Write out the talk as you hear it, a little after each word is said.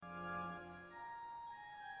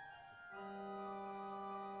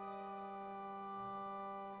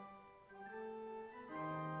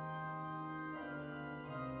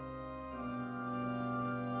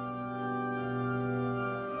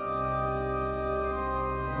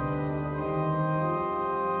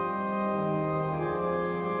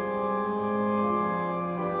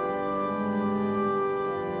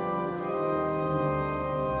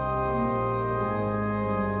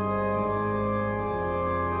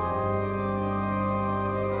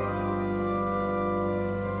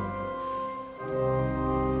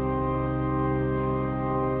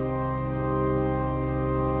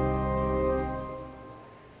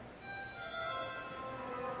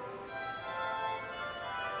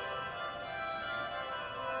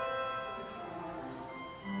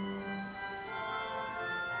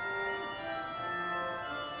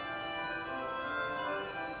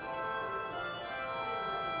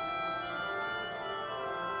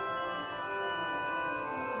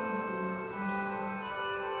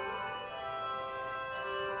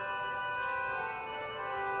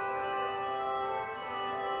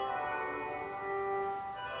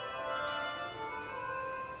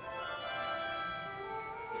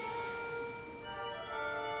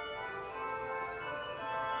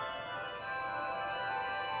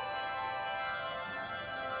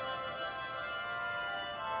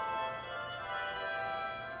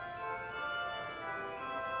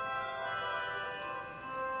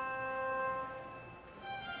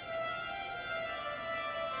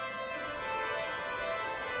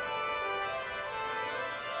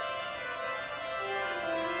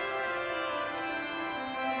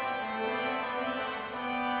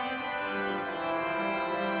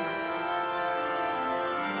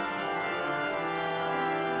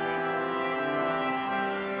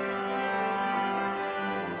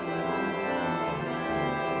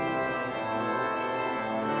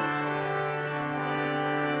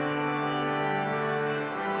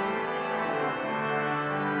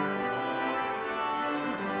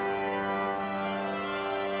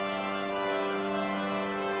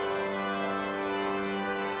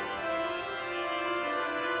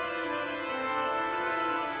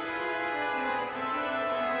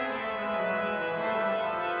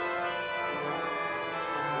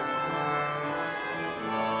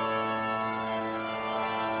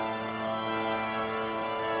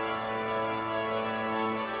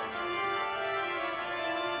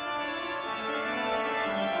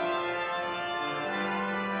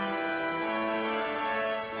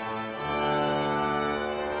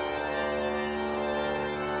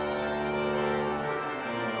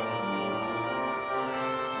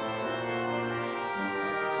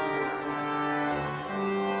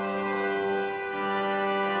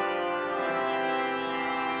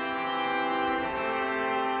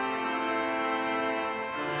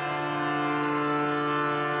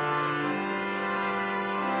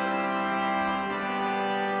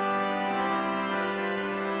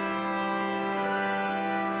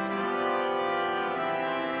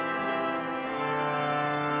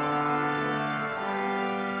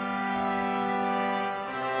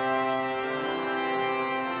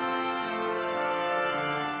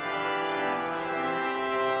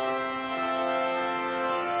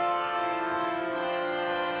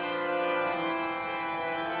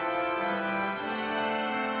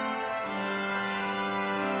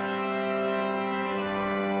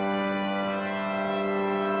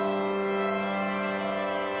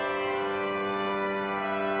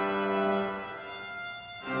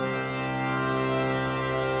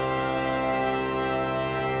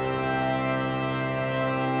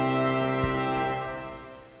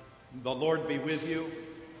The Lord be with you,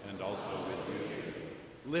 and also with you.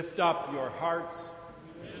 Lift up your hearts,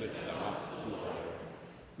 lift them up to the Lord.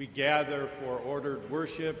 We gather for ordered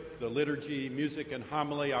worship. The liturgy, music, and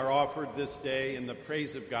homily are offered this day in the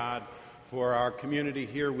praise of God for our community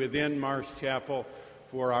here within Marsh Chapel,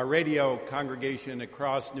 for our radio congregation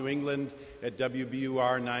across New England at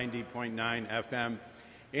WBUR 90.9 FM,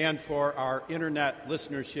 and for our internet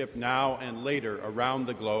listenership now and later around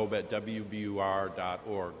the globe at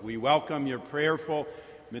WBUR.org. We welcome your prayerful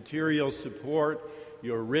material support,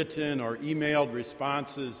 your written or emailed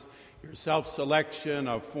responses, your self-selection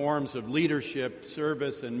of forms of leadership,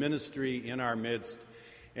 service, and ministry in our midst.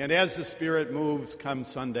 And as the Spirit moves come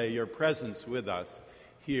Sunday, your presence with us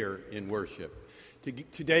here in worship.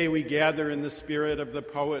 Today we gather in the spirit of the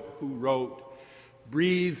poet who wrote,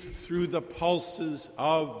 "Breathe through the pulses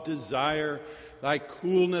of desire thy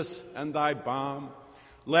coolness and thy balm.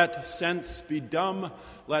 Let sense be dumb,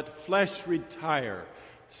 let flesh retire.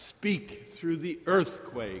 Speak through the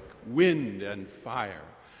earthquake, wind, and fire,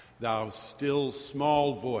 thou still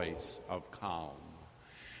small voice of calm."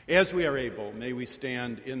 As we are able, may we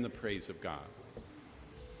stand in the praise of God.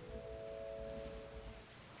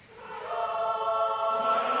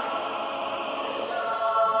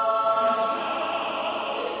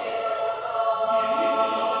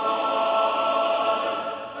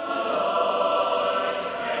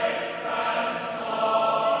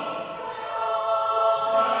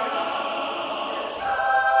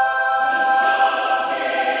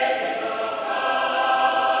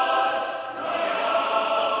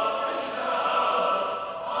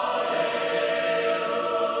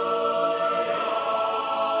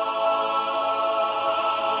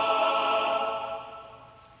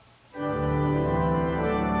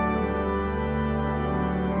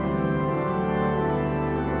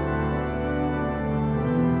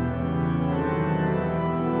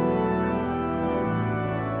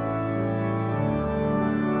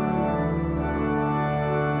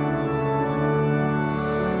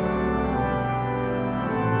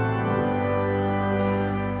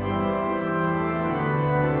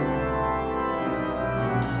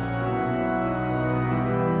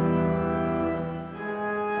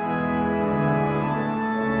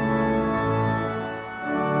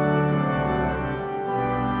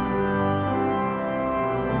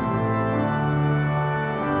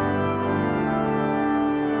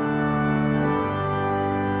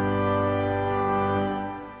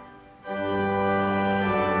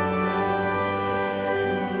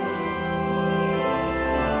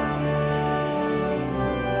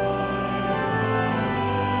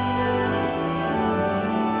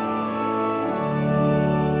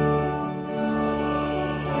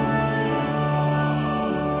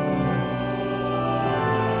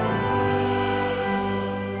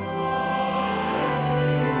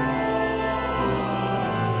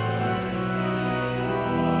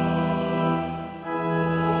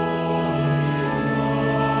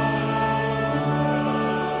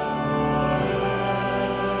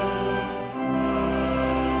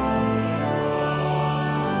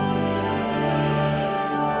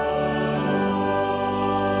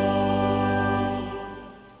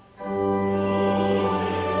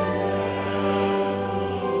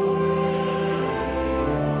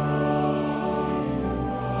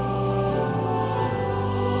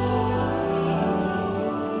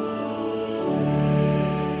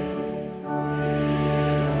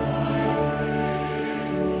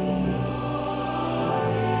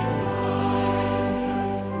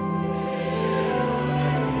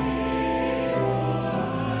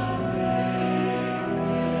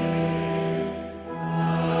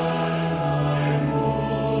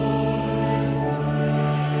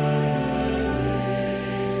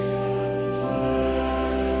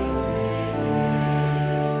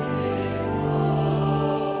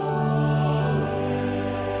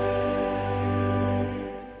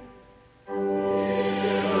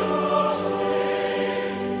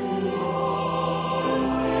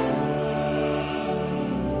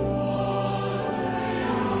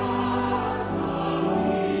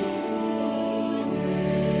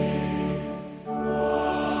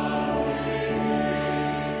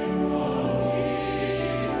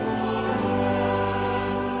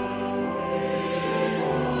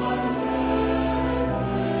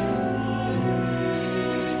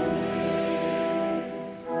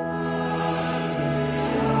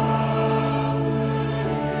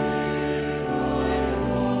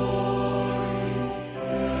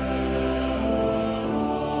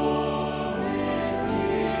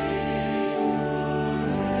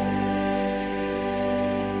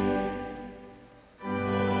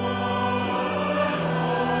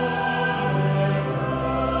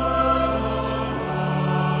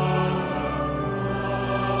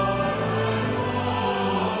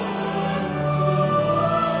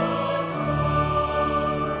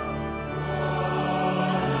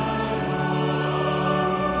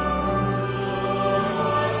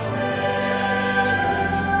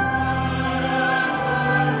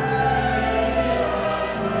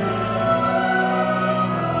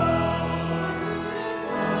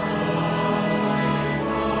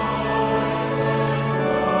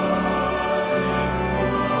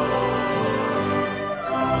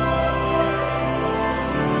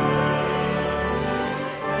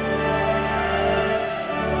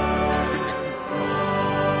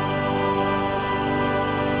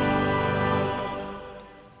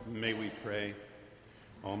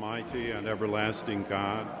 Almighty and everlasting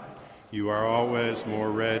God, you are always more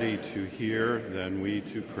ready to hear than we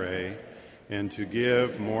to pray, and to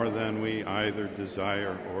give more than we either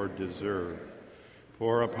desire or deserve.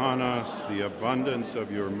 Pour upon us the abundance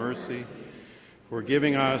of your mercy, for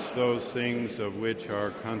giving us those things of which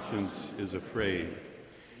our conscience is afraid,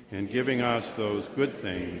 and giving us those good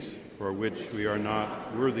things for which we are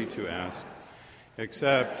not worthy to ask,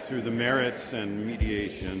 except through the merits and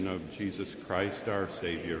mediation of Jesus Christ our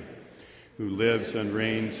Savior, who lives and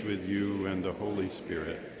reigns with you and the Holy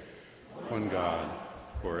Spirit, one God,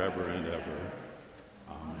 forever and ever.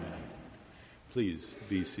 Amen. Please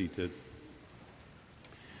be seated.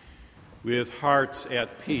 With hearts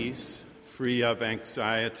at peace, free of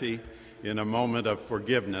anxiety, in a moment of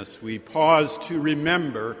forgiveness, we pause to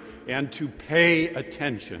remember and to pay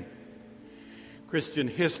attention. Christian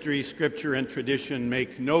history, scripture, and tradition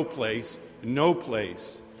make no place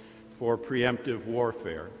for preemptive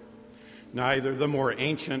warfare. Neither the more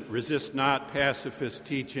ancient resist not pacifist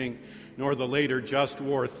teaching nor the later just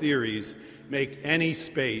war theories make any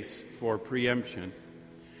space for preemption.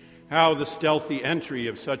 How the stealthy entry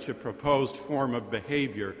of such a proposed form of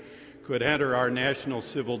behavior could enter our national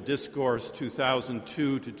civil discourse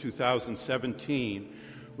 2002 to 2017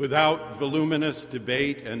 without voluminous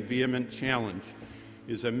debate and vehement challenge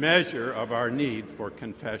is a measure of our need for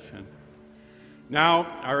confession. Now,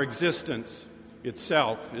 our existence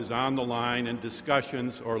itself is on the line in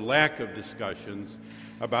discussions or lack of discussions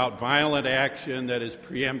about violent action that is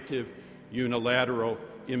preemptive, unilateral,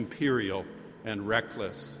 imperial, and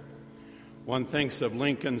reckless. One thinks of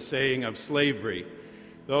Lincoln's saying of slavery,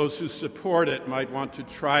 those who support it might want to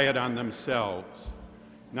try it on themselves.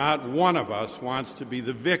 Not one of us wants to be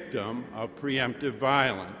the victim of preemptive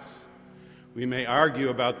violence. We may argue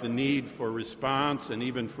about the need for response and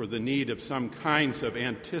even for the need of some kinds of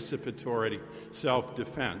anticipatory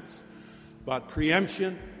self-defense. But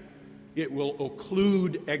preemption, it will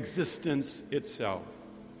occlude existence itself.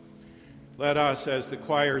 Let us, as the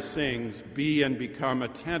choir sings, be and become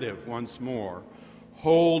attentive once more,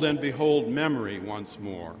 hold and behold memory once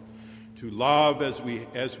more, to love as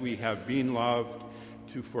we have been loved,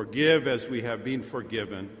 to forgive as we have been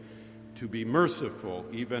forgiven, to be merciful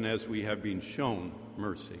even as we have been shown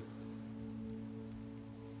mercy.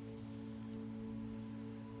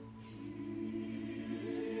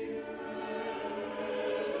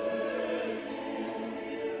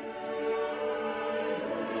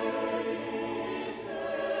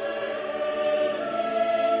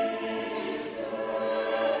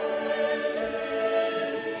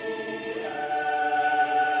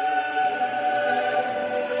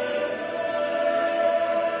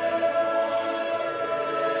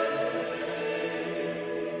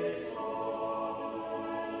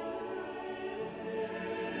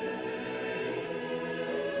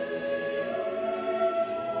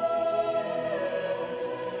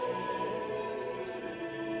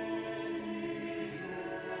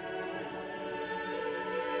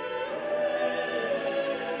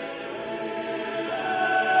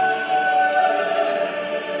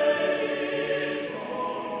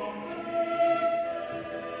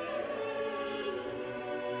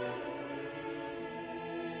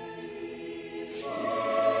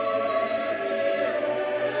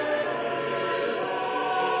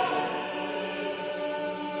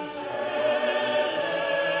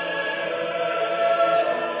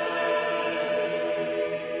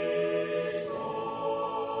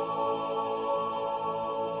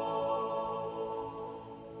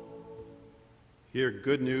 Hear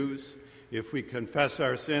good news. If we confess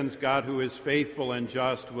our sins, God, who is faithful and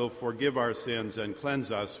just, will forgive our sins and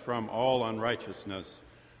cleanse us from all unrighteousness.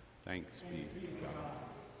 Thanks be to God.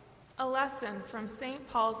 A lesson from St.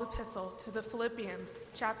 Paul's epistle to the Philippians,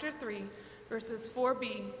 chapter 3, verses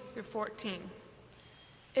 4b through 14.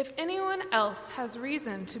 If anyone else has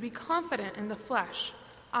reason to be confident in the flesh,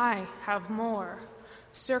 I have more.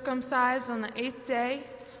 Circumcised on the 8th day,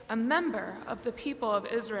 a member of the people of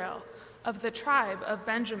Israel, of the tribe of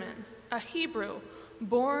Benjamin, a Hebrew,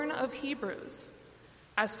 born of Hebrews.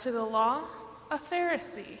 As to the law, a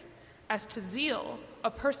Pharisee. As to zeal,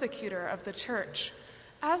 a persecutor of the church.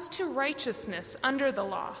 As to righteousness under the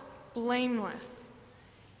law, blameless.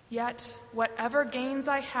 Yet whatever gains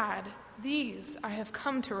I had, these I have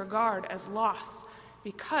come to regard as loss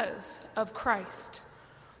because of Christ.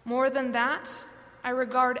 More than that, I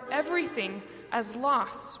regard everything as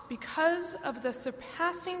loss because of the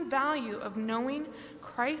surpassing value of knowing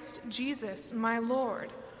Christ Jesus, my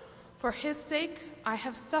Lord. For his sake, I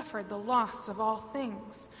have suffered the loss of all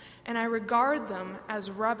things, and I regard them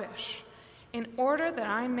as rubbish, in order that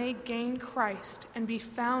I may gain Christ and be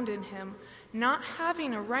found in him, not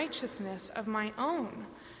having a righteousness of my own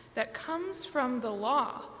that comes from the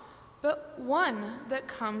law, but one that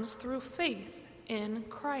comes through faith in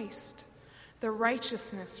Christ, the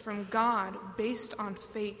righteousness from God based on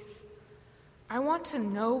faith. I want to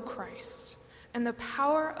know Christ and the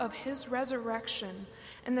power of his resurrection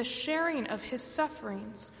and the sharing of his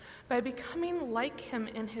sufferings by becoming like him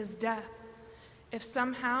in his death, if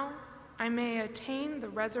somehow I may attain the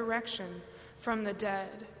resurrection from the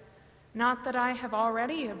dead. Not that I have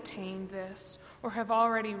already obtained this or have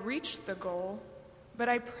already reached the goal, but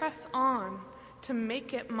I press on to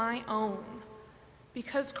make it my own,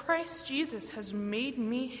 because Christ Jesus has made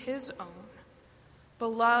me his own.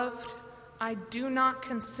 Beloved, I do not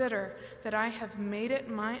consider that I have made it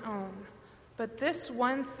my own, but this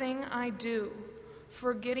one thing I do,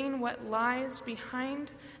 forgetting what lies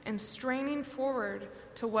behind and straining forward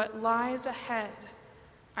to what lies ahead,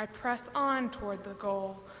 I press on toward the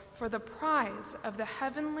goal for the prize of the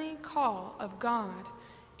heavenly call of God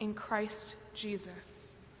in Christ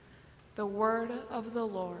Jesus. The word of the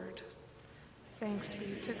Lord. Thanks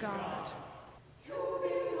be to God.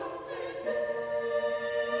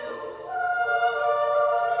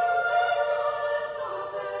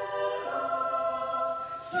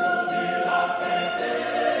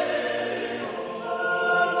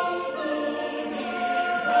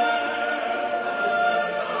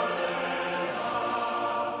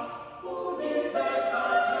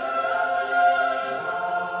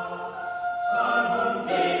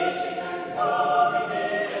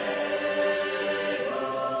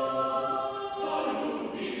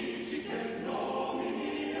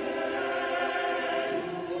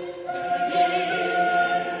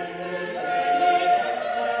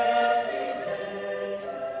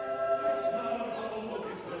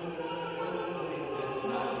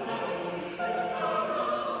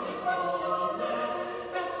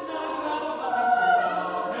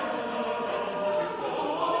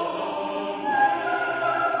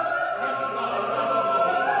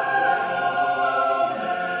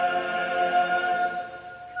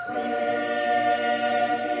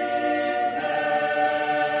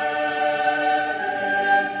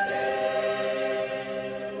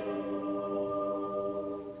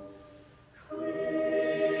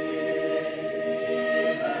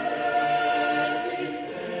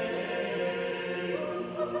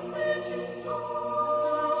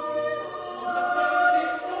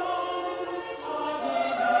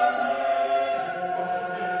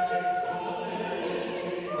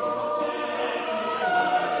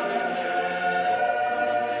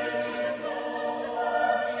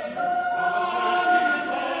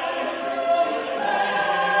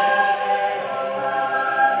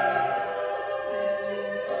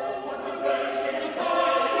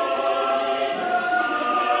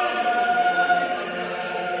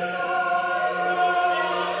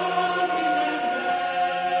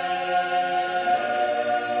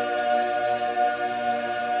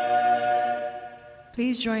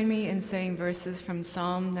 Please join me in saying verses from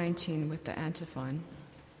Psalm 19 with the antiphon.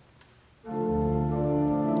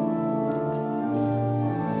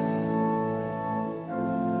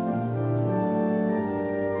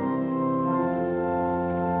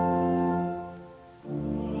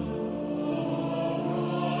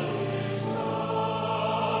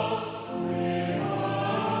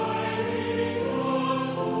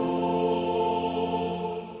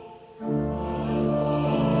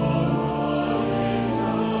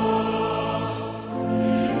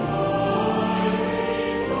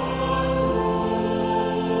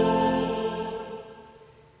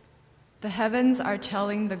 The heavens are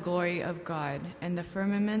telling the glory of God, and the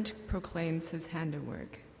firmament proclaims his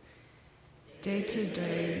handiwork. Day to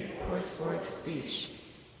day pours forth speech,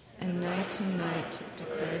 and night to night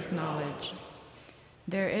declares knowledge.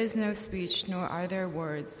 There is no speech, nor are there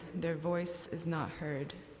words, their voice is not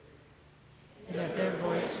heard. Yet their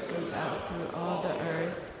voice goes out through all the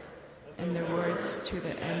earth, and their words to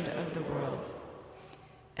the end of the world.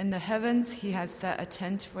 In the heavens he has set a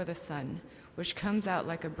tent for the sun, which comes out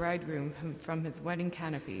like a bridegroom from his wedding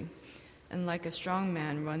canopy, and like a strong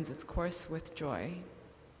man runs its course with joy.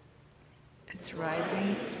 Its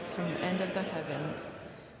rising is from the end of the heavens,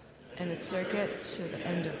 and its circuit to the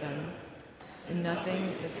end of them, and nothing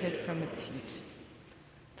is hid from its heat.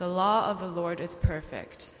 The law of the Lord is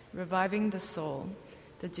perfect, reviving the soul.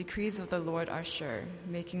 The decrees of the Lord are sure,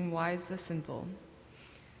 making wise the simple.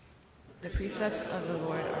 The precepts of the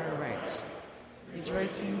Lord are right,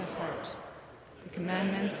 rejoicing the heart. The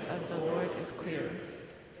commandments of the Lord is clear,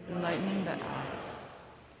 enlightening the eyes.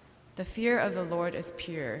 The fear of the Lord is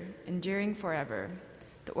pure, enduring forever.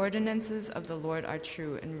 The ordinances of the Lord are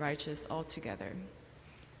true and righteous altogether.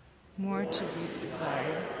 More to be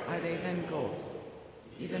desired are they than gold,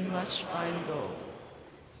 even much fine gold,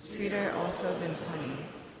 sweeter also than honey,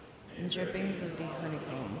 and drippings of the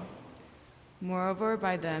honeycomb. Moreover,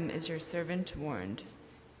 by them is your servant warned.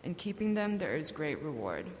 In keeping them there is great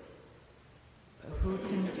reward. But who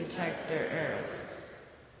can detect their errors?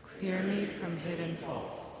 Clear me from hidden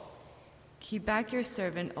faults. Keep back your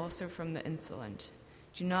servant also from the insolent.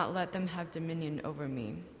 Do not let them have dominion over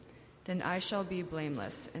me. Then I shall be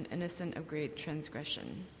blameless and innocent of great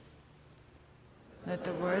transgression. Let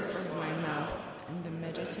the words of my mouth and the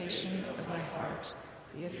meditation of my heart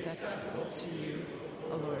be acceptable to you,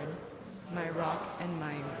 O Lord, my rock and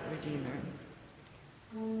my redeemer.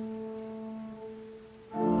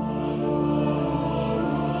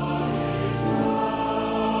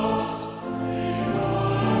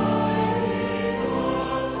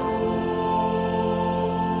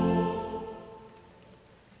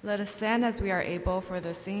 Let us stand as we are able for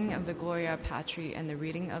the singing of the Gloria Patri and the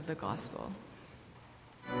reading of the Gospel.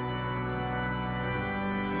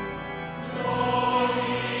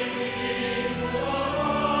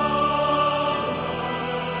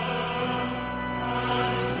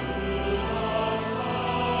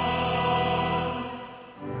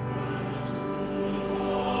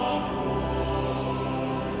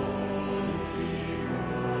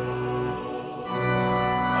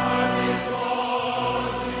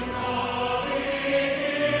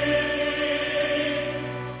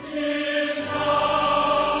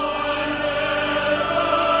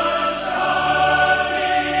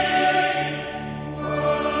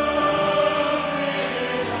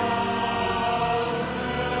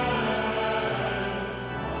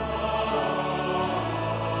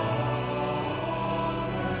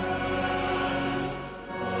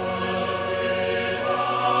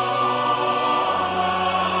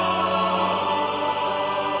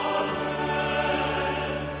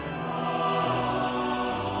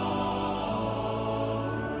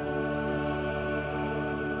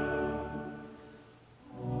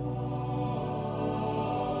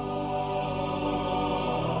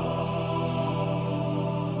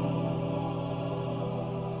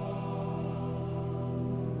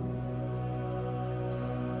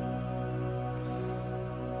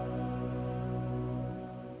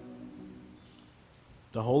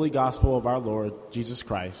 The Holy Gospel of our Lord Jesus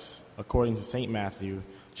Christ, according to St. Matthew,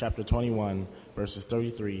 chapter 21, verses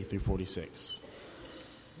 33 through 46.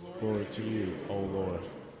 Glory to you, O Lord.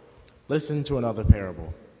 Listen to another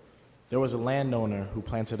parable. There was a landowner who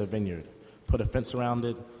planted a vineyard, put a fence around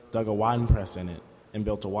it, dug a wine press in it, and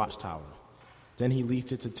built a watchtower. Then he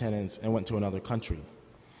leased it to tenants and went to another country.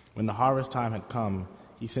 When the harvest time had come,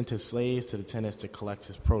 he sent his slaves to the tenants to collect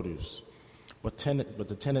his produce. But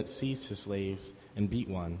the tenants seized his slaves and beat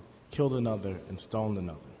one, killed another, and stoned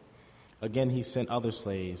another. Again he sent other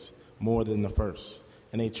slaves, more than the first,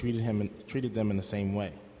 and they treated them in the same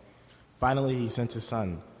way. Finally he sent his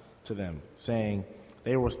son to them, saying,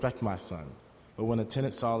 "They will respect my son." But when the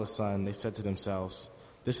tenants saw the son, they said to themselves,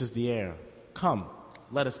 "This is the heir. Come,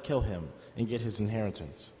 let us kill him and get his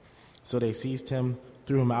inheritance." So they seized him,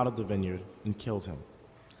 threw him out of the vineyard, and killed him.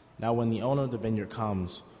 Now when the owner of the vineyard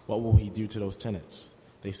comes, what will he do to those tenants?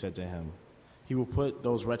 They said to him, "He will put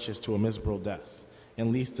those wretches to a miserable death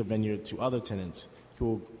and lease the vineyard to other tenants who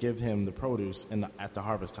will give him the produce at the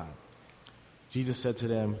harvest time." Jesus said to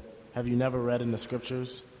them, "Have you never read in the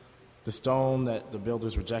scriptures? The stone that the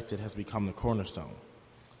builders rejected has become the cornerstone.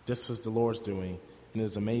 This was the Lord's doing, and it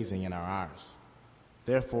is amazing in our eyes.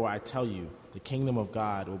 Therefore I tell you, the kingdom of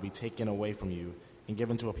God will be taken away from you and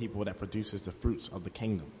given to a people that produces the fruits of the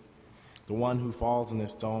kingdom. The one who falls on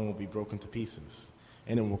this stone will be broken to pieces,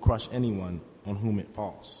 and it will crush anyone on whom it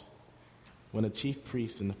falls." When the chief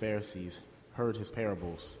priests and the Pharisees heard his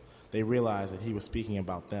parables, they realized that he was speaking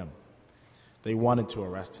about them. They wanted to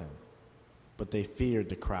arrest him, but they feared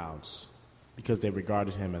the crowds because they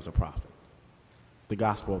regarded him as a prophet. The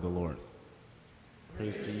Gospel of the Lord.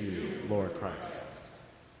 Praise to you, Lord Christ.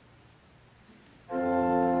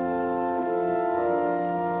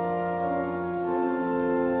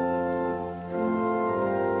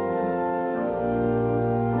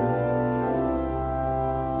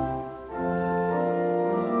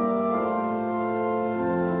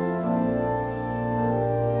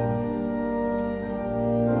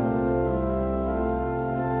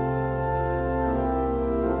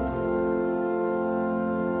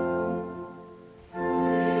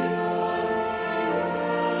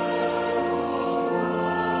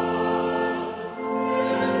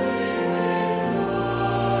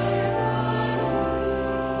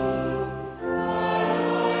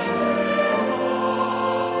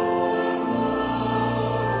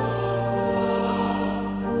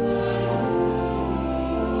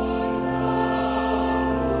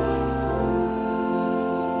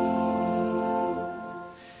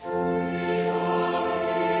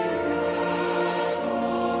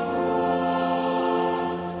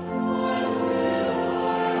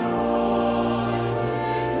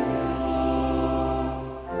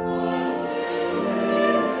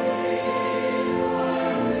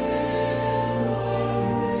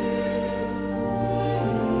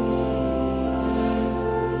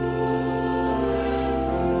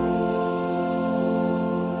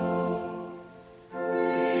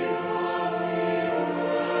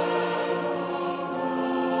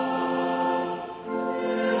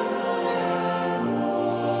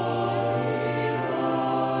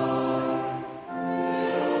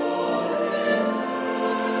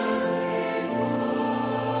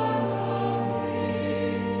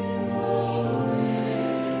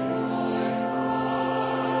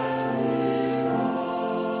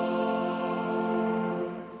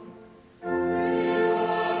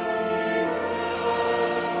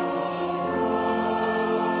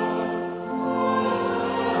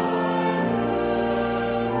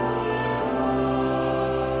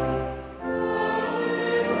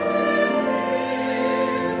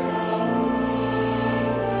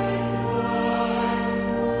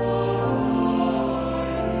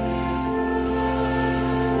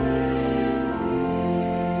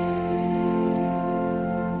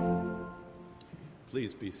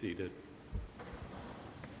 be seated.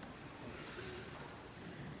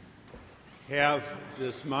 Have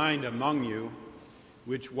this mind among you,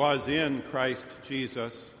 which was in Christ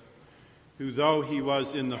Jesus, who, though he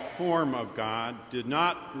was in the form of God, did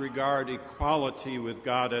not regard equality with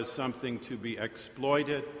God as something to be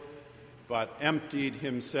exploited, but emptied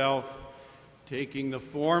himself, taking the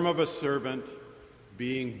form of a servant,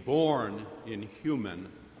 being born in human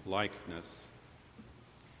likeness.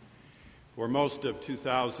 For most of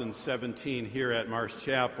 2017 here at Marsh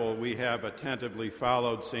Chapel, we have attentively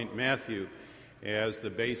followed St. Matthew as the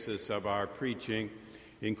basis of our preaching,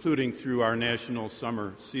 including through our National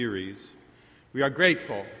Summer Series. We are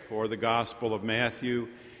grateful for the Gospel of Matthew,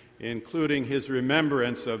 including his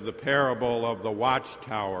remembrance of the parable of the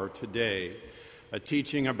watchtower today, a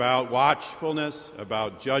teaching about watchfulness,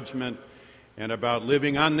 about judgment, and about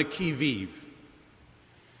living on the qui-vive.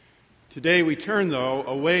 Today we turn, though,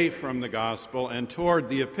 away from the Gospel and toward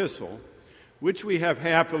the epistle, which we have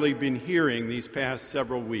happily been hearing these past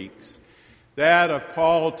several weeks, that of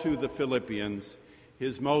Paul to the Philippians,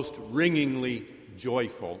 his most ringingly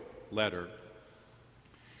joyful letter.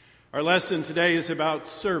 Our lesson today is about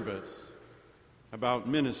service, about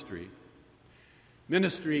ministry.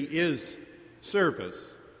 Ministry is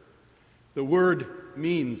service. The word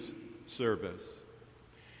means service.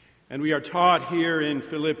 And we are taught here in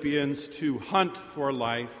Philippians to hunt for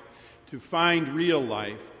life, to find real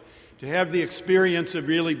life, to have the experience of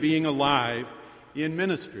really being alive in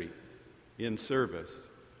ministry, in service.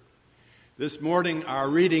 This morning, our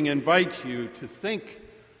reading invites you to think,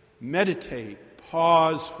 meditate,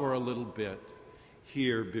 pause for a little bit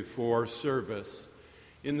here before service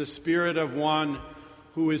in the spirit of one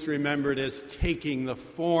who is remembered as taking the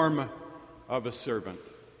form of a servant.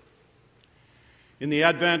 In the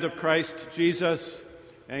advent of Christ Jesus,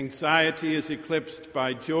 anxiety is eclipsed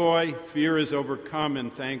by joy, fear is overcome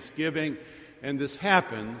in thanksgiving, and this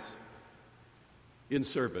happens in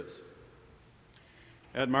service.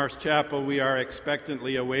 At Marsh Chapel, we are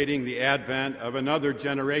expectantly awaiting the advent of another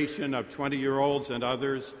generation of 20-year-olds and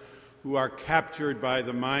others who are captured by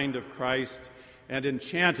the mind of Christ and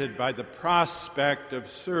enchanted by the prospect of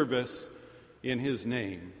service in his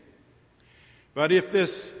name. But if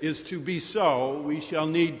this is to be so, we shall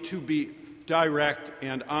need to be direct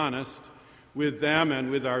and honest with them and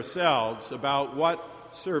with ourselves about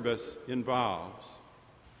what service involves.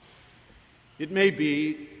 It may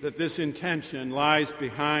be that this intention lies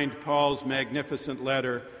behind Paul's magnificent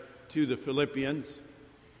letter to the Philippians.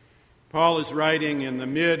 Paul is writing in the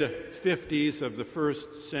mid-50s of the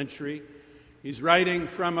first century. He's writing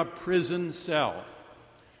from a prison cell.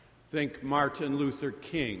 Think Martin Luther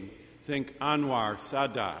King. Think Anwar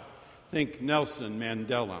Sadat. Think Nelson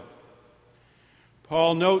Mandela.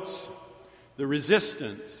 Paul notes the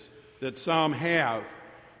resistance that some have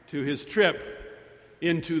to his trip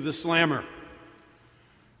into the slammer.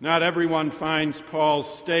 Not everyone finds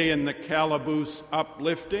Paul's stay in the calaboose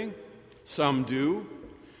uplifting. Some do.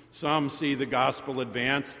 Some see the gospel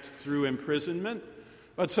advanced through imprisonment,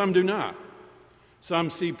 but some do not. Some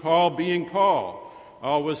see Paul being Paul,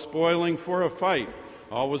 always spoiling for a fight,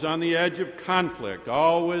 always on the edge of conflict,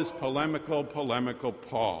 always polemical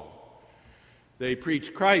Paul. They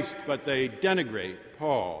preach Christ, but they denigrate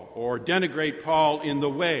Paul, or denigrate Paul in the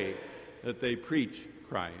way that they preach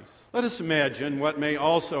Christ. Let us imagine what may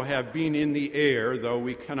also have been in the air, though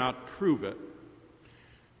we cannot prove it.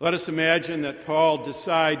 Let us imagine that Paul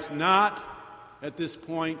decides not, at this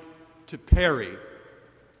point, to parry.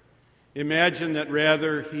 Imagine that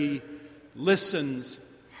rather he listens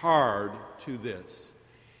hard to this.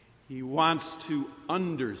 He wants to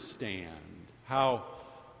understand how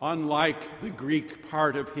unlike the Greek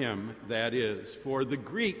part of him that is. For the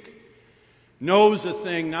Greek knows a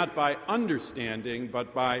thing not by understanding,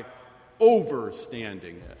 but by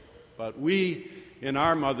overstanding it. But we, in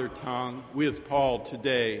our mother tongue, with Paul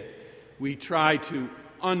today, we try to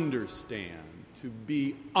understand, to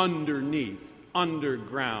be underneath,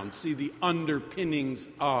 underground, see the underpinnings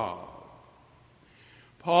of.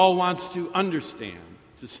 Paul wants to understand,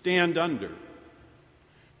 to stand under,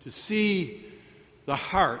 to see the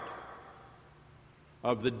heart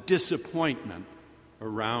of the disappointment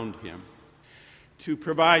around him. To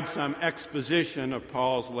provide some exposition of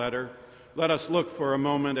Paul's letter, let us look for a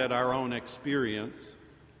moment at our own experience.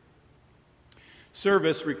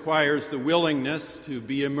 Service requires the willingness to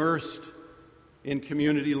be immersed in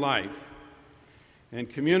community life. And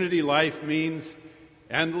community life means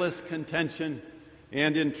endless contention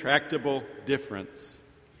and intractable difference.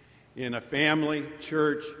 In a family,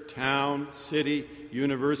 church, town, city,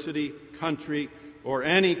 university, country, or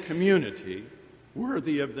any community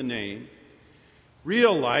worthy of the name,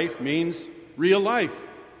 Real life means real life,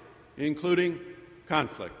 including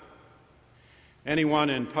conflict. Anyone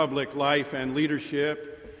in public life and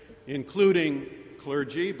leadership, including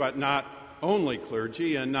clergy, but not only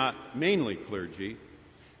clergy and not mainly clergy,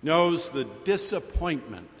 knows the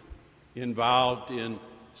disappointment involved in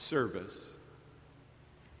service.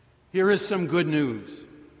 Here is some good news.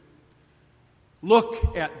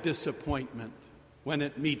 Look at disappointment when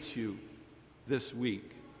it meets you this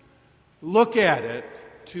week. Look at it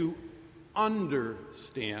to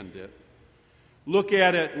understand it. Look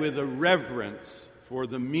at it with a reverence for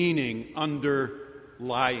the meaning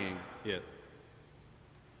underlying it.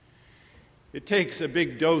 It takes a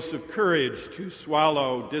big dose of courage to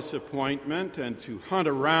swallow disappointment and to hunt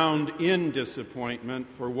around in disappointment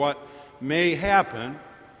for what may happen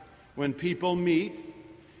when people meet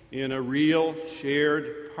in a real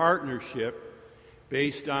shared partnership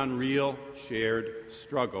based on real shared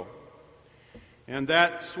struggle. And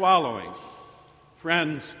that swallowing,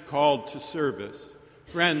 friends called to service,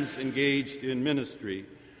 friends engaged in ministry,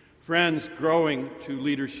 friends growing to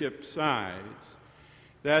leadership size,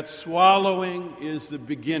 that swallowing is the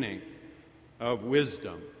beginning of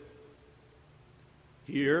wisdom.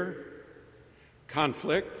 Here,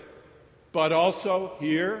 conflict, but also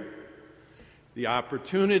here, the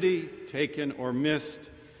opportunity, taken or missed,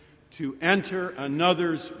 to enter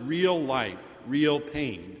another's real life, real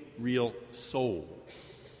pain, real soul.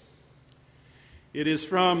 It is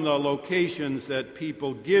from the locations that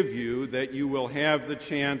people give you that you will have the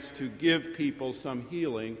chance to give people some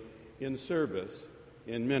healing in service,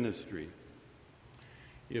 in ministry.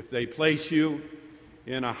 If they place you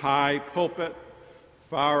in a high pulpit,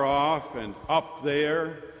 far off and up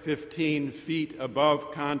there, 15 feet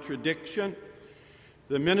above contradiction,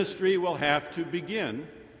 the ministry will have to begin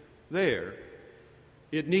there.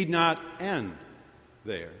 It need not end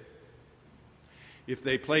there. If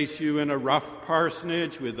they place you in a rough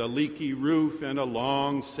parsonage with a leaky roof and a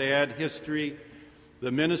long, sad history,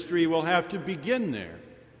 the ministry will have to begin there,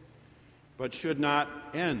 but should not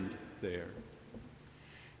end there.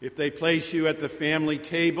 If they place you at the family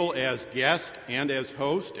table as guest and as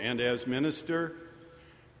host and as minister,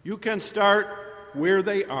 you can start where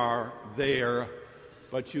they are there,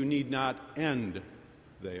 but you need not end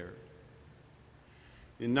there.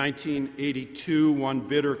 In 1982, one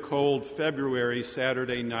bitter cold February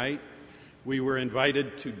Saturday night, we were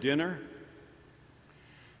invited to dinner.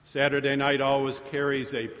 Saturday night always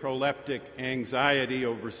carries a proleptic anxiety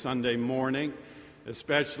over Sunday morning,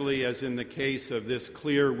 especially as in the case of this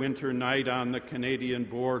clear winter night on the Canadian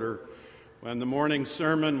border, when the morning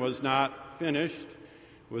sermon was not finished,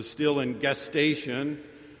 was still in gestation,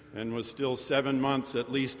 and was still 7 months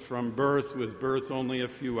at least from birth, with birth only a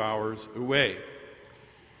few hours away.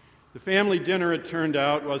 The family dinner, it turned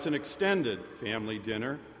out, was an extended family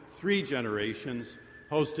dinner, 3 generations,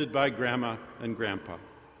 hosted by Grandma and Grandpa.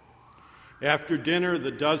 After dinner,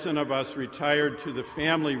 the dozen of us retired to the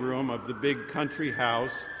family room of the big country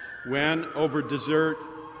house when, over dessert,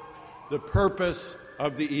 the purpose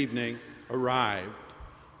of the evening arrived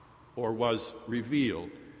or was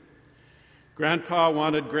revealed. Grandpa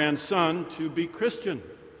wanted grandson to be Christian,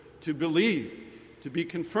 to believe, to be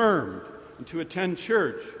confirmed, and to attend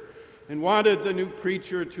church, and wanted the new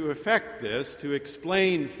preacher to effect this, to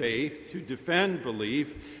explain faith, to defend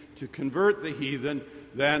belief, to convert the heathen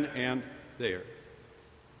then and there.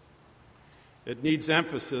 It needs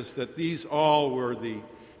emphasis that these all were the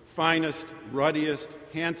finest, ruddiest,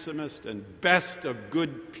 handsomest, and best of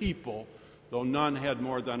good people, though none had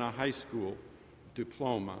more than a high school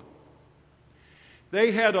diploma.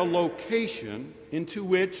 They had a location into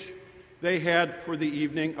which they had for the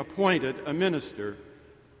evening appointed a minister,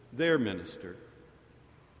 their minister.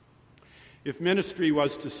 If ministry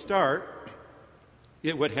was to start,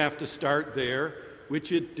 it would have to start there,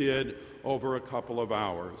 which it did over a couple of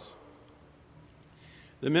hours.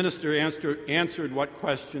 The minister answered what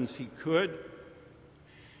questions he could.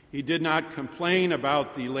 He did not complain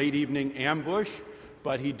about the late evening ambush,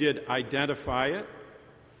 but he did identify it.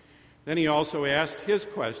 Then he also asked his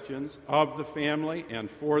questions of the family and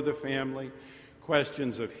for the family,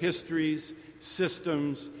 questions of histories,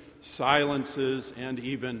 systems, silences, and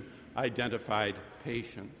even identified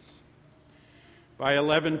patients. By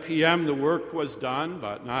 11 p.m., the work was done,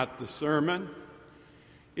 but not the sermon.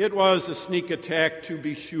 It was a sneak attack, to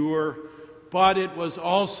be sure, but it was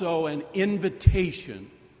also an invitation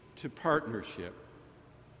to partnership.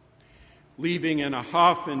 Leaving in a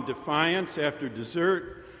huff and defiance after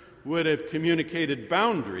dessert would have communicated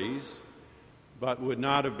boundaries, but would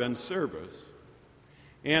not have been service.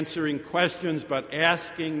 Answering questions but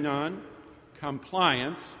asking none,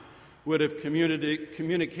 compliance, would have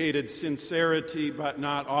communicated sincerity but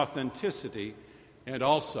not authenticity, and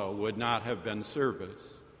also would not have been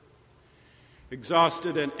service.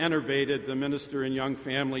 Exhausted and enervated, the minister and young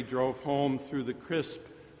family drove home through the crisp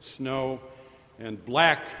snow and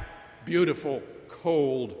black, beautiful,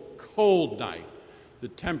 cold night, the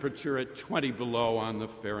temperature at 20 below on the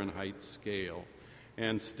Fahrenheit scale,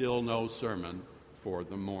 and still no sermon for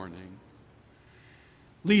the morning.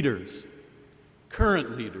 Leaders,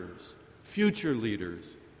 current leaders, future leaders,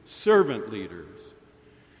 servant leaders,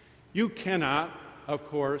 you cannot, of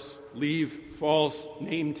course, leave false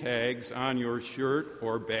name tags on your shirt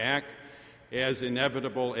or back, as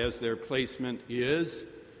inevitable as their placement is.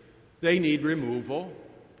 They need removal,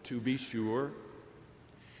 to be sure.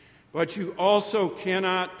 But you also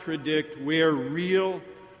cannot predict where real,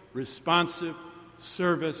 responsive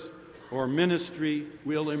service or ministry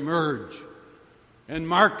will emerge. And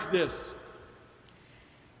mark this: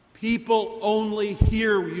 people only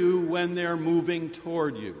hear you when they're moving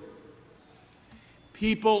toward you.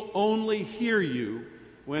 People only hear you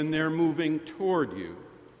when they're moving toward you.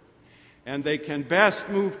 And they can best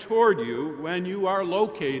move toward you when you are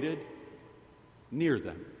located near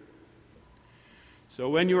them. So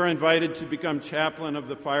when you are invited to become chaplain of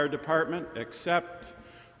the fire department, accept.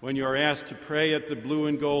 When you are asked to pray at the Blue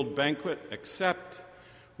and Gold banquet, accept.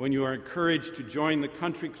 When you are encouraged to join the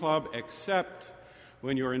country club, accept.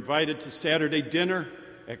 When you are invited to Saturday dinner,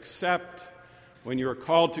 accept. When you are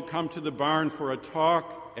called to come to the barn for a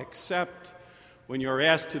talk, accept. When you are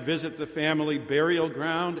asked to visit the family burial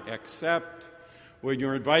ground, accept. When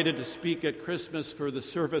you're invited to speak at Christmas for the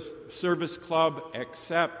service club,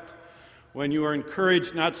 accept. When you are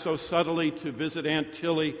encouraged not so subtly to visit Aunt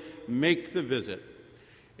Tilly, make the visit.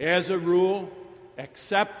 As a rule,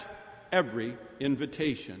 accept every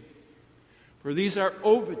invitation. For these are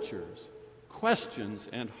overtures, questions,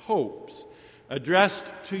 and hopes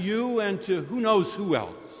addressed to you and to who knows who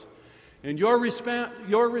else. And your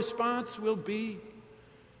response will be,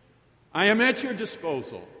 I am at your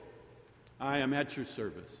disposal. I am at your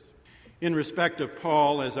service. In respect of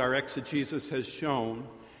Paul, as our exegesis has shown,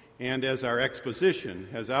 and as our exposition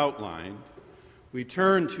has outlined, we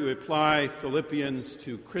turn to apply Philippians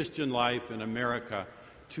to Christian life in America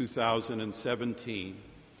 2017,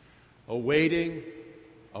 awaiting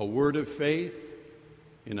a word of faith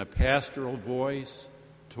in a pastoral voice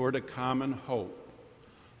toward a common hope.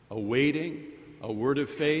 Awaiting a word of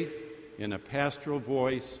faith in a pastoral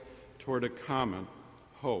voice toward a common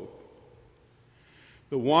hope.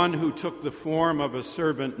 The one who took the form of a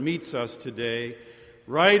servant meets us today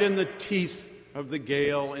right in the teeth of the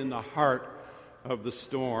gale, in the heart of the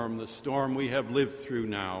storm we have lived through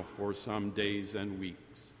now for some days and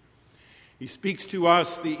weeks. He speaks to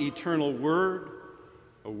us the eternal word,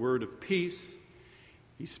 a word of peace.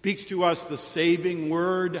 He speaks to us the saving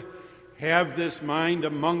word, have this mind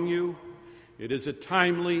among you. It is a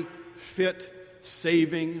timely, fit,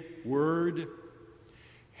 saving word.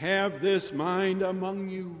 Have this mind among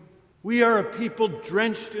you. We are a people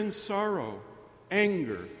drenched in sorrow,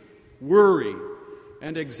 anger, worry,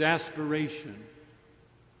 and exasperation,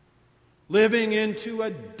 living into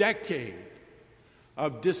a decade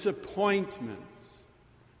of disappointments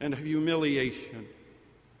and humiliation.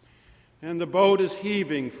 And the boat is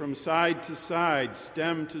heaving from side to side,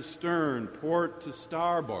 stem to stern, port to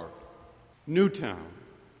starboard. Newtown,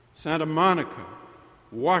 Santa Monica,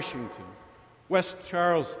 Washington, West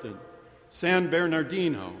Charleston, San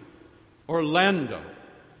Bernardino, Orlando,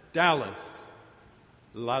 Dallas,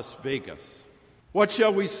 Las Vegas. What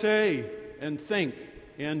shall we say and think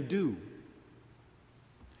and do?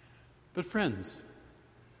 But friends,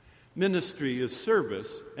 ministry is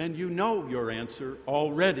service, and you know your answer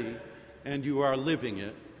already, and you are living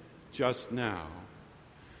it just now.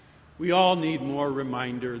 We all need more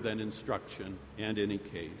reminder than instruction, and in any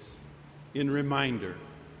case, in reminder,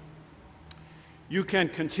 you can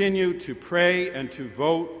continue to pray and to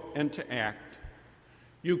vote and to act.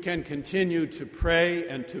 You can continue to pray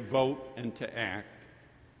and to vote and to act.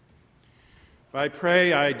 By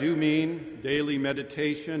pray, I do mean daily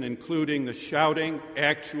meditation, including the shouting,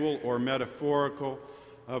 actual or metaphorical,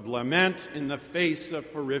 of lament in the face of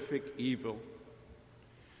horrific evil.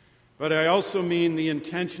 But I also mean the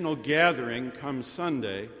intentional gathering come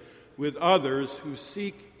Sunday with others who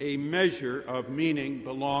seek a measure of meaning,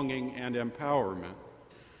 belonging, and empowerment.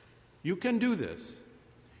 You can do this.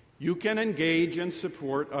 You can engage and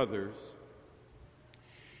support others.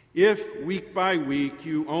 If week by week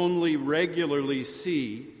you only regularly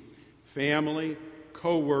see family,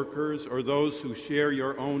 co-workers, or those who share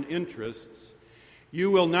your own interests, you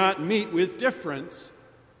will not meet with difference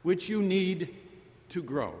which you need to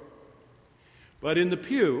grow. But in the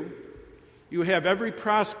pew, you have every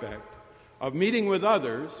prospect of meeting with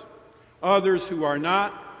others who are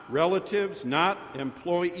not relatives, not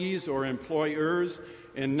employees or employers,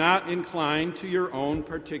 and not inclined to your own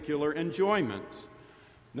particular enjoyments.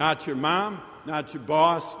 Not your mom, not your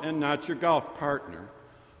boss, and not your golf partner.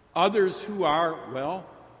 Others who are, well,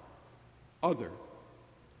 other.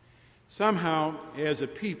 Somehow, as a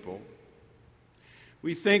people,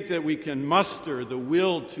 we think that we can muster the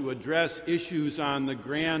will to address issues on the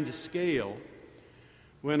grand scale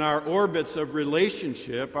when our orbits of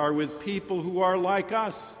relationship are with people who are like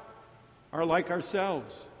us, are like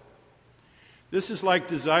ourselves. This is like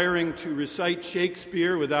desiring to recite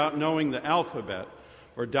Shakespeare without knowing the alphabet,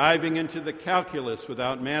 or diving into the calculus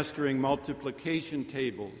without mastering multiplication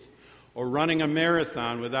tables, or running a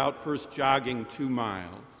marathon without first jogging 2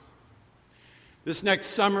 miles. This next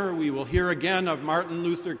summer, we will hear again of Martin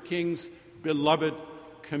Luther King's beloved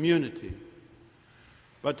community.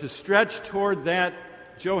 But to stretch toward that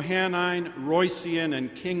Johannine, Roycean,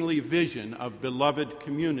 and kingly vision of beloved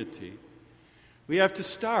community, we have to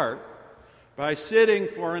start by sitting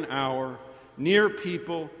for an hour near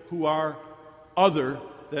people who are other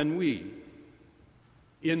than we,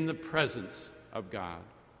 in the presence of God.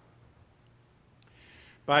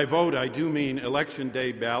 By vote, I do mean election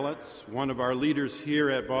day ballots. One of our leaders here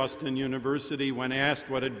at Boston University, when asked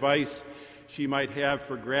what advice she might have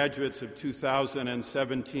for graduates of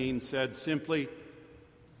 2017, said simply,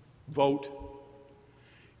 vote.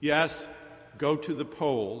 Yes, go to the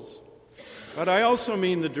polls. But I also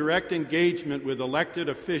mean the direct engagement with elected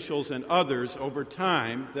officials and others over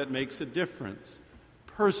time that makes a difference.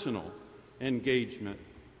 Personal engagement.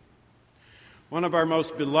 One of our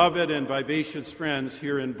most beloved and vivacious friends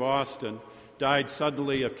here in Boston died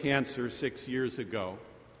suddenly of cancer 6 years ago.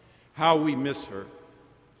 How we miss her.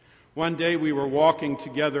 One day we were walking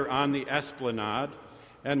together on the Esplanade,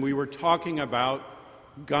 and we were talking about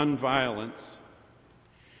gun violence.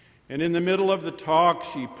 And in the middle of the talk,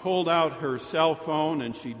 she pulled out her cell phone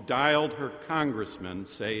and she dialed her congressman,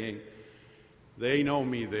 saying, "They know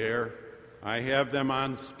me there. I have them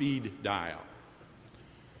on speed dial."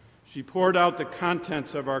 She poured out the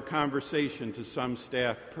contents of our conversation to some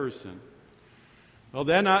staff person. Well,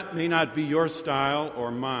 that may not be your style or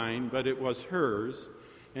mine, but it was hers,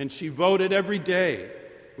 and she voted every day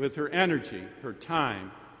with her energy, her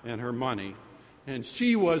time, and her money. And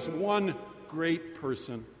she was one great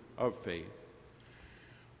person of faith.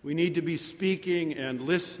 We need to be speaking and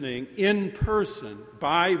listening in person,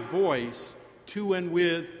 by voice, to and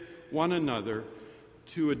with one another,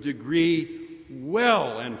 to a degree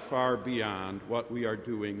well and far beyond what we are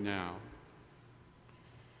doing now.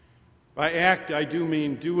 By act, I do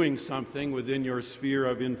mean doing something within your sphere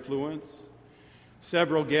of influence.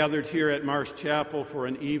 Several gathered here at Marsh Chapel for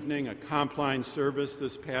an evening, a Compline service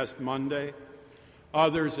this past Monday.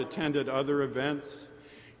 Others attended other events.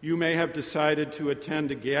 You may have decided to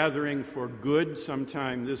attend a gathering for good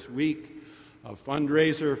sometime this week, a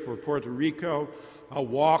fundraiser for Puerto Rico, a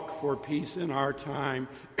walk for peace in our time,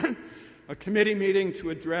 a committee meeting to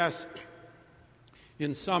address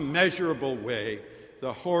in some measurable way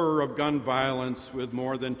the horror of gun violence with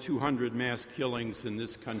more than 200 mass killings in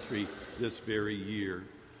this country this very year.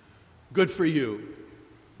 Good for you.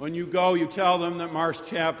 When you go, you tell them that Marsh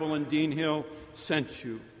Chapel and Dean Hill sent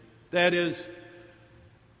you. That is,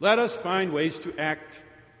 let us find ways to act.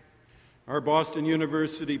 Our Boston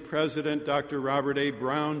University president, Dr. Robert A.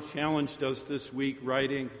 Brown, challenged us this week,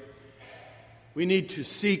 writing, "We need to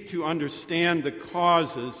seek to understand the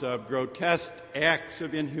causes of grotesque acts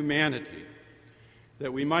of inhumanity,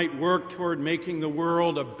 that we might work toward making the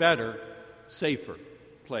world a better, safer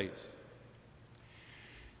place."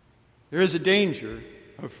 There is a danger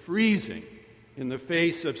of freezing in the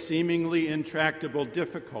face of seemingly intractable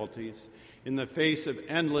difficulties, in the face of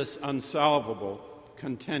endless unsolvable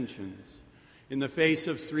contentions, in the face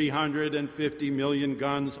of 350 million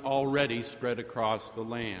guns already spread across the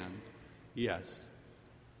land. Yes,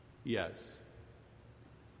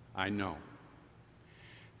 I know.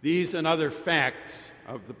 These and other facts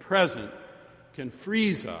of the present can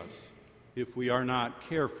freeze us if we are not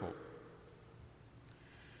careful.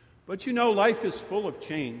 But you know, life is full of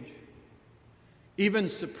change, even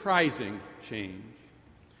surprising change.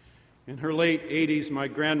 In her late 80s, my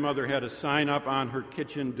grandmother had a sign up on her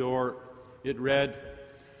kitchen door. It read,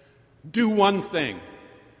 "Do one thing."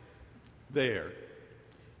 There,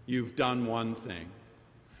 you've done one thing.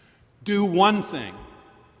 Do one thing.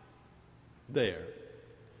 There,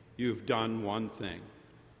 you've done one thing.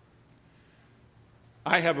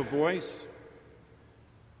 I have a voice.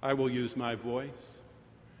 I will use my voice.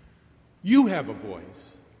 You have a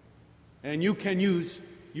voice. and you can use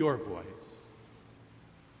your voice.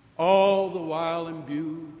 All the while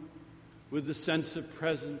imbued with the sense of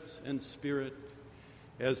presence and spirit,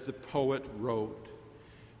 as the poet wrote,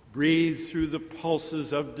 breathe through the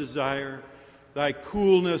pulses of desire thy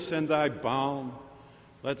coolness and thy balm.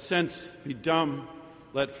 Let sense be dumb,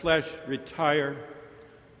 let flesh retire.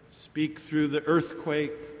 Speak through the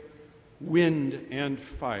earthquake, wind and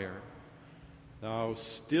fire, thou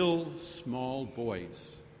still small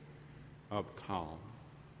voice of calm.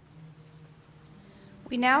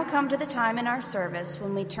 We now come to the time in our service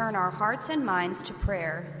when we turn our hearts and minds to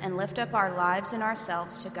prayer and lift up our lives and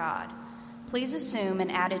ourselves to God. Please assume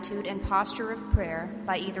an attitude and posture of prayer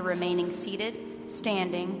by either remaining seated,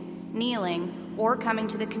 standing, kneeling, or coming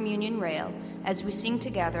to the communion rail as we sing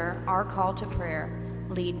together our call to prayer,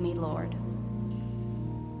 Lead Me, Lord.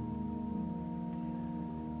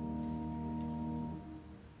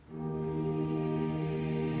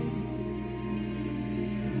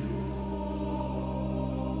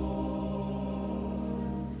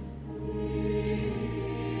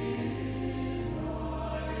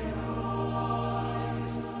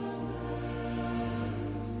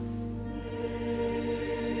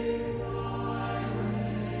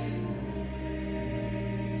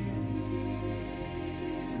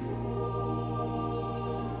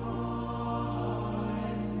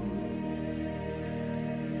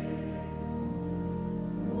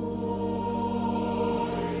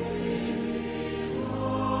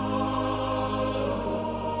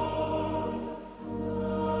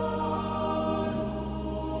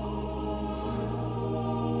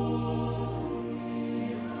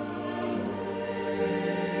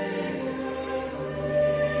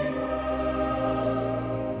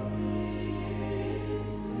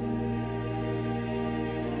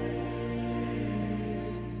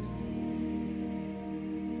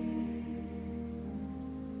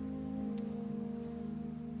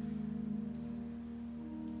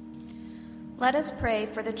 Let us pray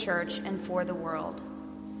for the church and for the world.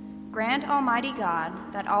 Grant, Almighty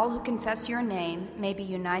God, that all who confess your name may be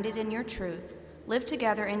united in your truth, live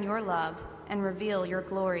together in your love, and reveal your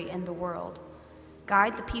glory in the world.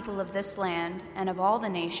 Guide the people of this land and of all the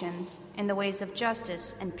nations in the ways of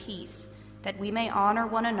justice and peace, that we may honor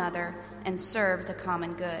one another and serve the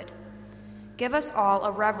common good. Give us all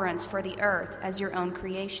a reverence for the earth as your own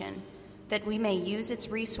creation, that we may use its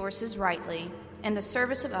resources rightly in the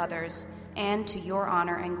service of others and to your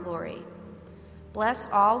honor and glory. Bless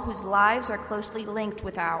all whose lives are closely linked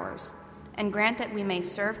with ours, and grant that we may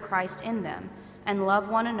serve Christ in them and love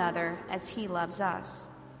one another as he loves us.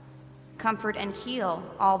 Comfort and heal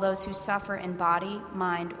all those who suffer in body,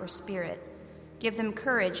 mind, or spirit. Give them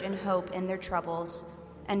courage and hope in their troubles,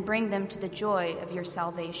 and bring them to the joy of your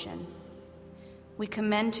salvation. We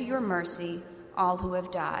commend to your mercy all who have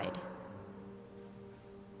died,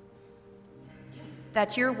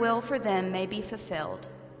 that your will for them may be fulfilled,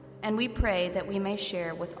 and we pray that we may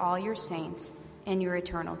share with all your saints in your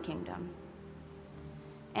eternal kingdom.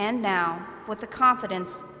 And now, with the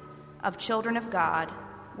confidence of children of God,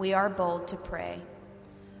 we are bold to pray.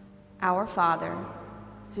 Our Father,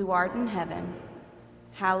 who art in heaven,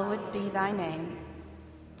 hallowed be thy name.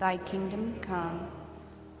 Thy kingdom come,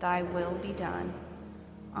 thy will be done,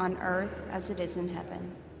 on earth as it is in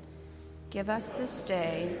heaven. Give us this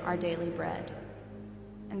day our daily bread,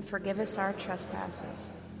 and forgive us our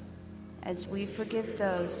trespasses, as we forgive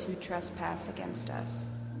those who trespass against us.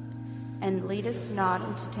 And lead us not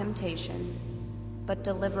into temptation, but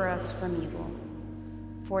deliver us from evil.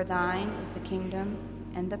 For thine is the kingdom,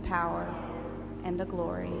 and the power, and the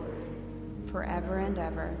glory, forever and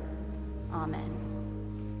ever. Amen.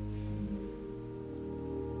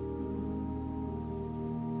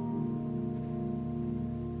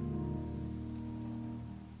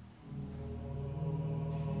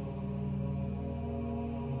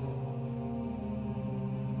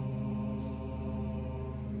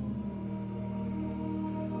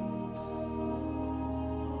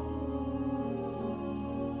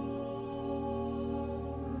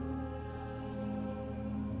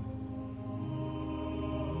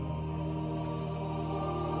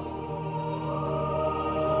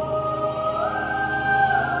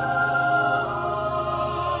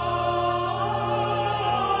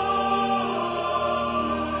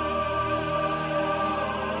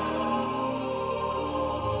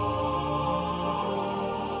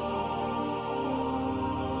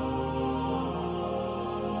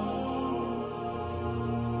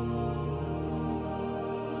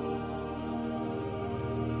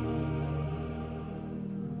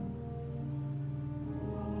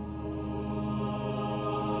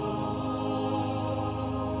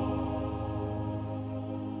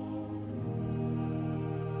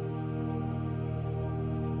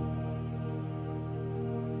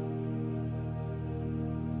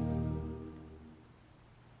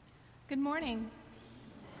 Good morning.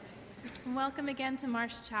 Welcome again to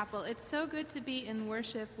Marsh Chapel. It's so good to be in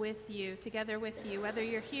worship with you, together with you, whether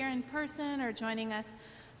you're here in person or joining us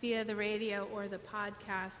via the radio or the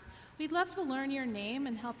podcast. We'd love to learn your name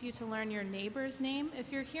and help you to learn your neighbor's name.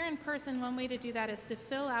 If you're here in person, one way to do that is to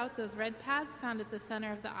fill out those red pads found at the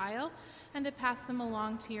center of the aisle and to pass them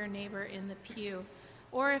along to your neighbor in the pew.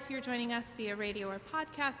 Or if you're joining us via radio or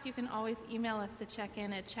podcast, you can always email us to check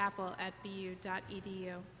in at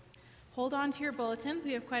chapel@bu.edu. Hold on to your bulletins.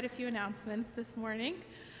 We have quite a few announcements this morning.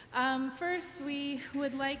 First, we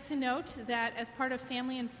would like to note that as part of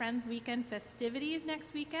Family and Friends Weekend festivities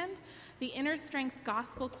next weekend, the Inner Strength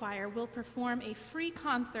Gospel Choir will perform a free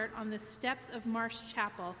concert on the steps of Marsh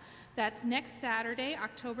Chapel. That's next Saturday,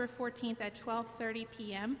 October 14th at 12:30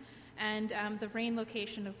 p.m., and the rain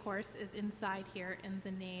location, of course, is inside here in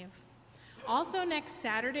the nave. Also next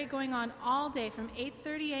Saturday, going on all day from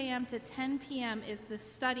 8:30 a.m. to 10 p.m. is the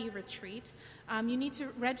study retreat. You need to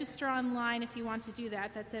register online if you want to do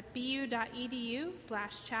that. That's at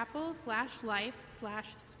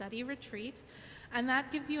bu.edu/chapel/life/study retreat. And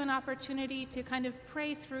that gives you an opportunity to kind of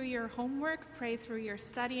pray through your homework, pray through your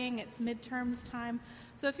studying. It's midterms time.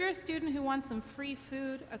 So if you're a student who wants some free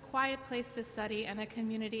food, a quiet place to study, and a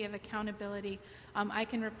community of accountability, I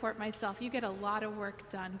can report myself, you get a lot of work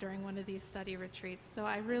done during one of these study retreats. So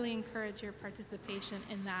I really encourage your participation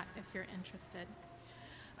in that if you're interested.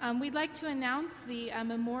 We'd like to announce the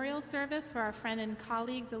memorial service for our friend and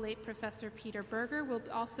colleague, the late Professor Peter Berger, will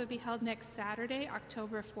also be held next Saturday,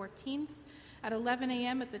 October 14th, at 11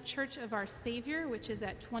 a.m. at the Church of Our Savior, which is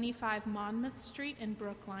at 25 Monmouth Street in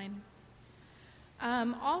Brookline.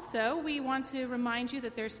 Also, we want to remind you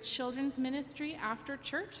that there's children's ministry after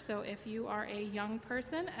church, so if you are a young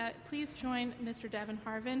person, please join Mr. Devin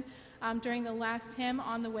Harvin during the last hymn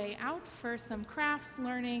on the way out for some crafts,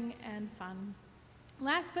 learning, and fun.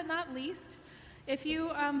 Last but not least, if you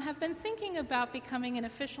have been thinking about becoming an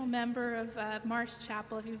official member of Marsh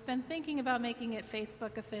Chapel, if you've been thinking about making it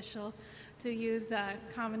Facebook official, to use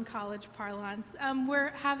common college parlance, we're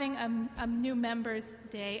having a new Members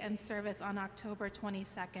Day and service on October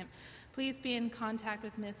 22nd. Please be in contact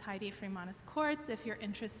with Ms. Heidi Freemanis-Courts if you're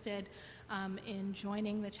interested in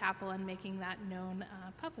joining the chapel and making that known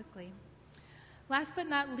publicly. Last but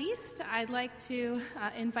not least, I'd like to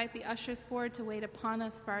invite the ushers forward to wait upon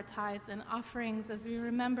us for our tithes and offerings as we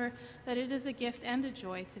remember that it is a gift and a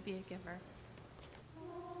joy to be a giver.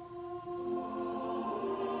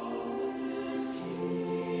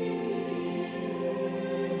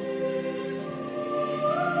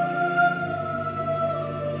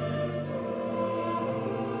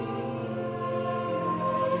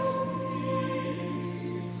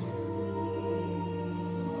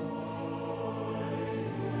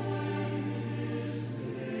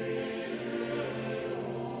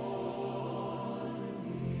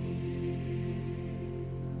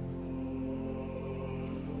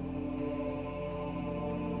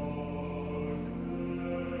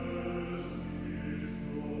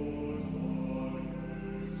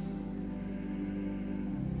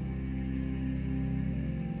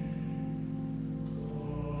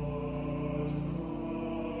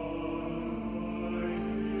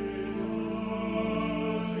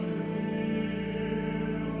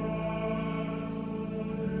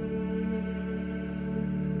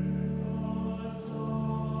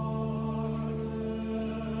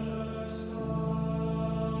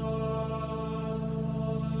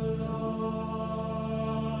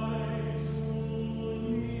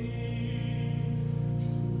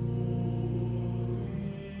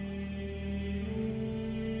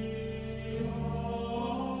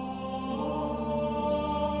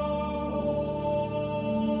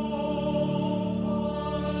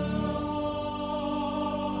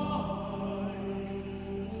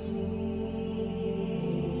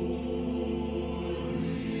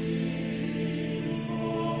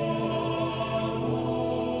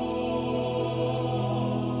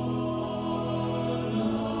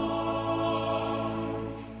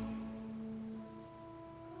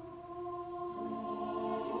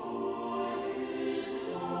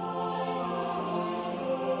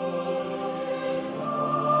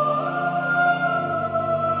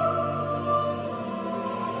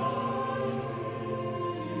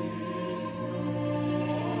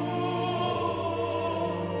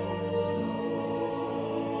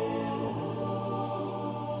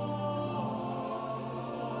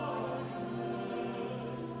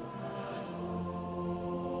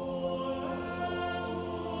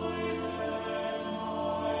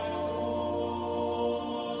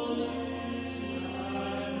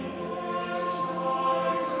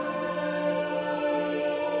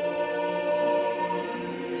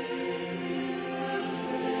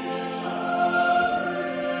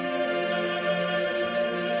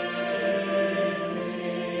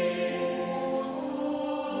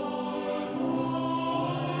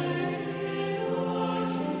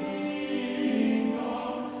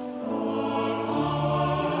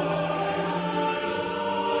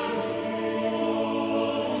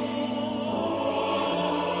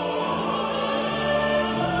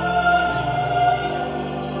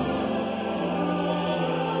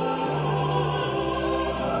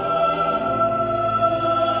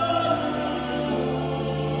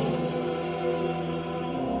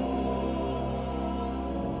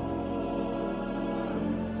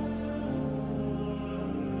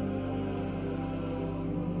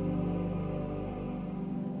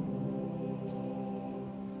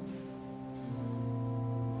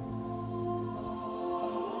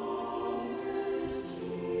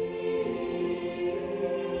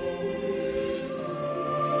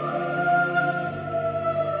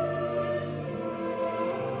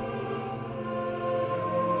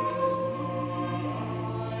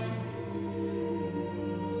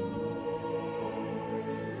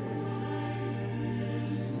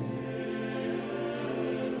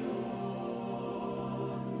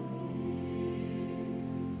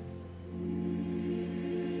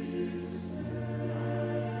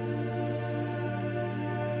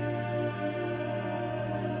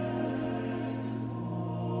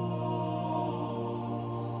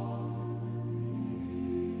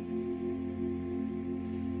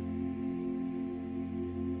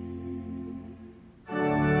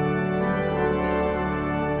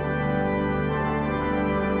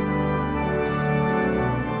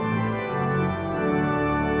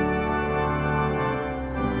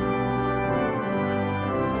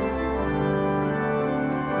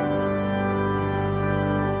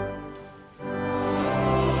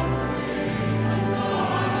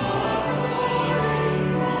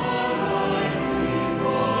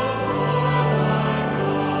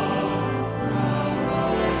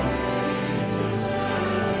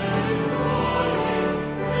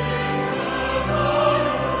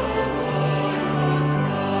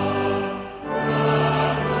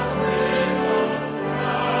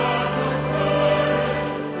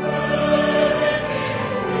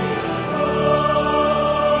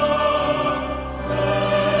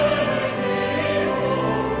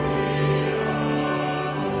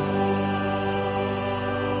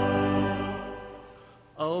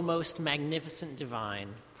 most magnificent divine,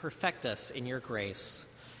 perfect us in your grace.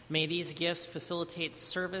 May these gifts facilitate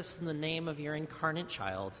service in the name of your incarnate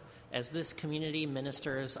child, as this community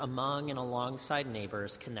ministers among and alongside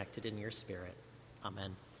neighbors connected in your spirit.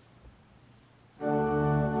 Amen.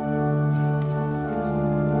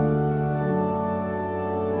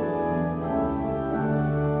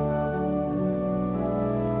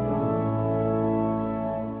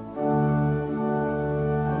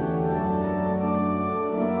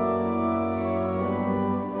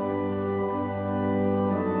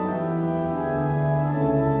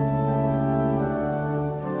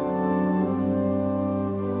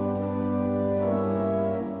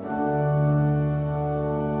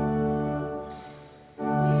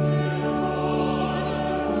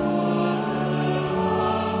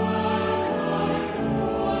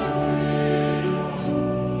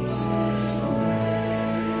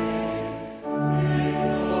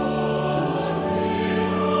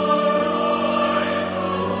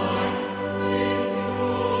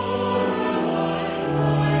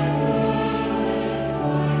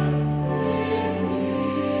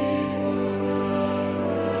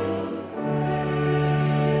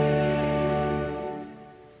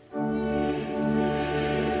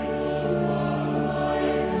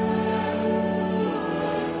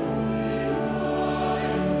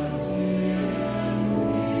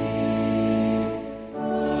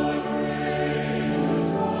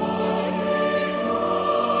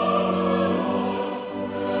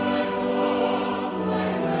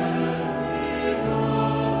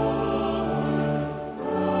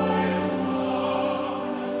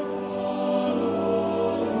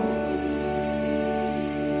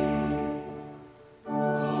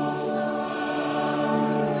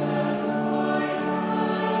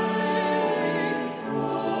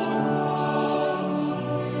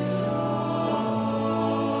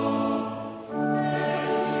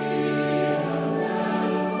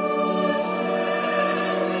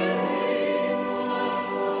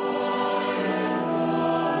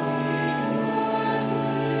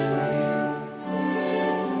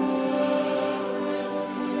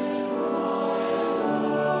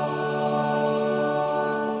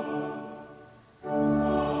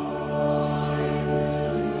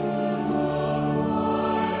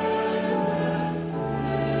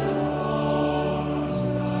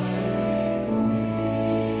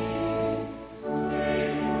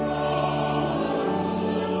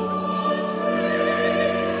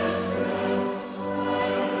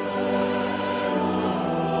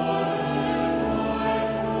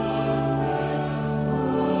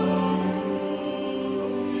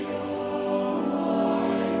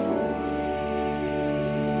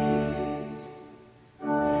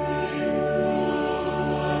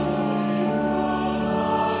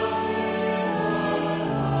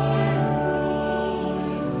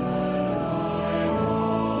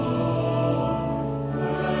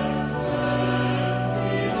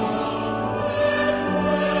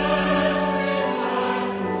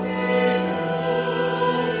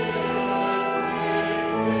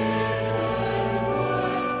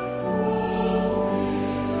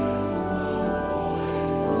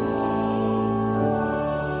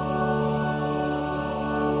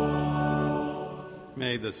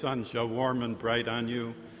 May the sun shine warm and bright on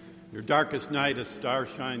you, your darkest night a star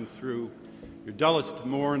shine through, your dullest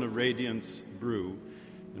morn a radiance brew,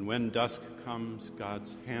 and when dusk comes,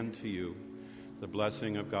 God's hand to you. The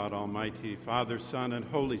blessing of God Almighty, Father, Son, and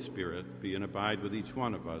Holy Spirit be and abide with each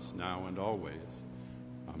one of us now and always.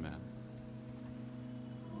 Amen.